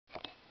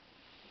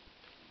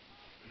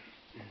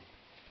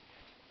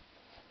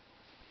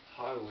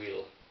I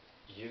will.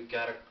 You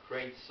got a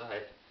great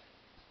side,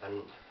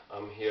 and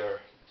I'm here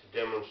to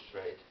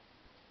demonstrate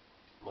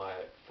my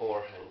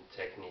forehand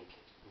technique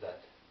that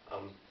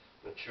I'm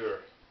not sure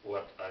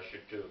what I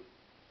should do.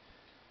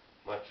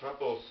 My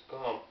trouble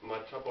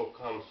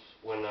comes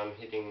when I'm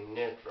hitting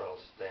neutral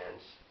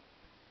stance,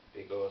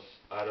 because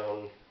I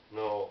don't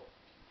know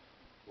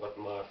what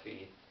my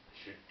feet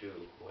should do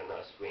when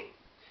I swing.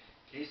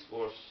 This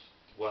was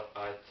what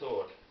I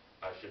thought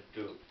I should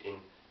do in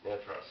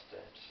neutral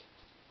stance.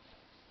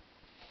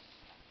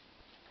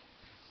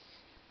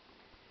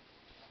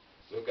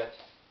 Look at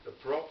the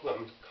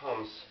problem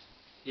comes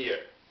here.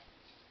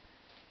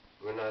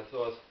 When I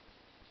thought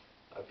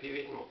I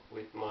pivot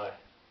with my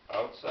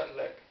outside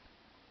leg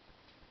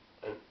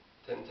and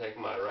then take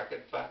my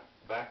racket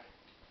back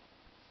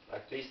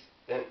like this,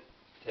 then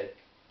take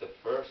the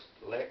first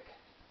leg,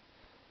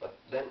 but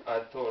then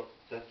I thought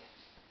that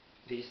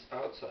this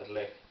outside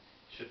leg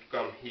should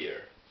come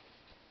here,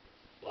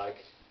 like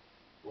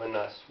when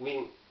I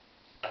swing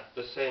at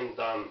the same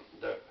time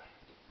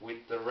with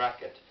the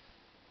racket,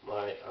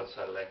 my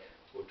outside leg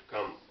would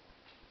come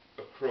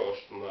across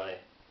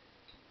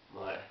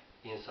my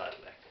inside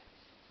leg.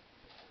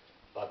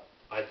 But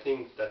I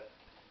think that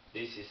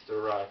this is the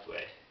right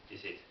way,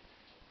 is it?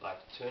 Like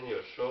turn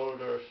your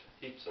shoulders,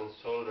 hips and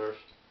shoulders,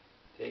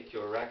 take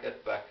your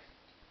racket back,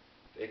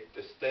 take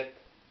the step,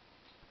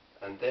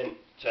 and then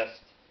just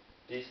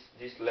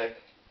this leg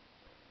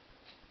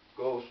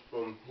goes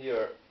from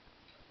here.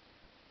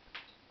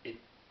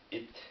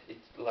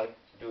 It's like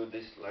do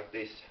this like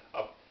this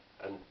up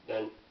and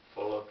then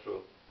follow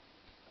through,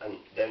 and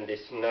then this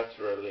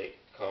naturally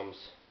comes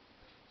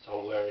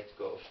somewhere it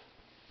goes.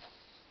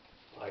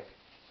 Like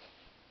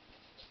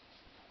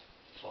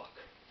fuck.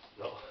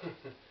 No.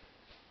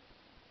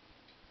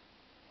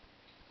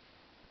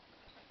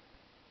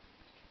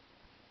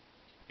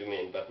 You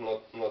mean, but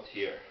not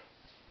here.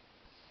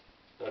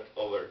 Not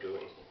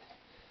overdoing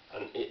it.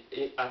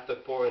 And at the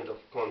point of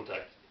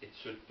contact, it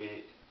should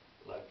be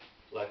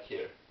like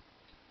here.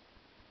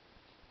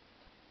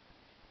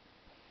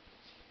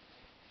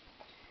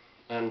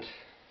 And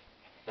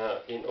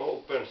in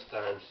open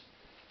stance,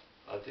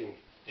 I think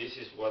this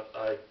is what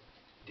I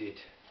did,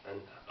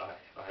 and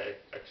I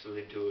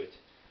actually do it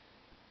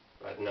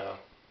right now.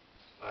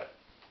 I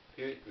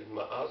pivot with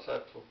my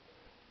outside foot,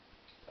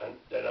 and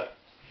then I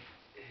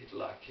hit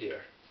like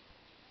here.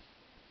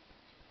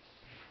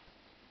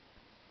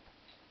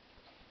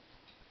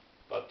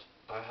 But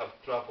I have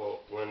trouble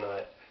when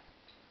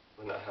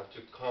I have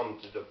to come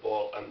to the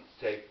ball and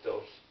take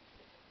those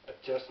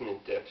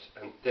adjustment steps,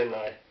 and then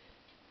I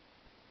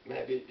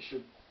maybe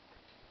should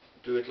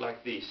do it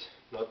like this,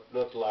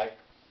 not like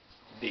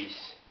this.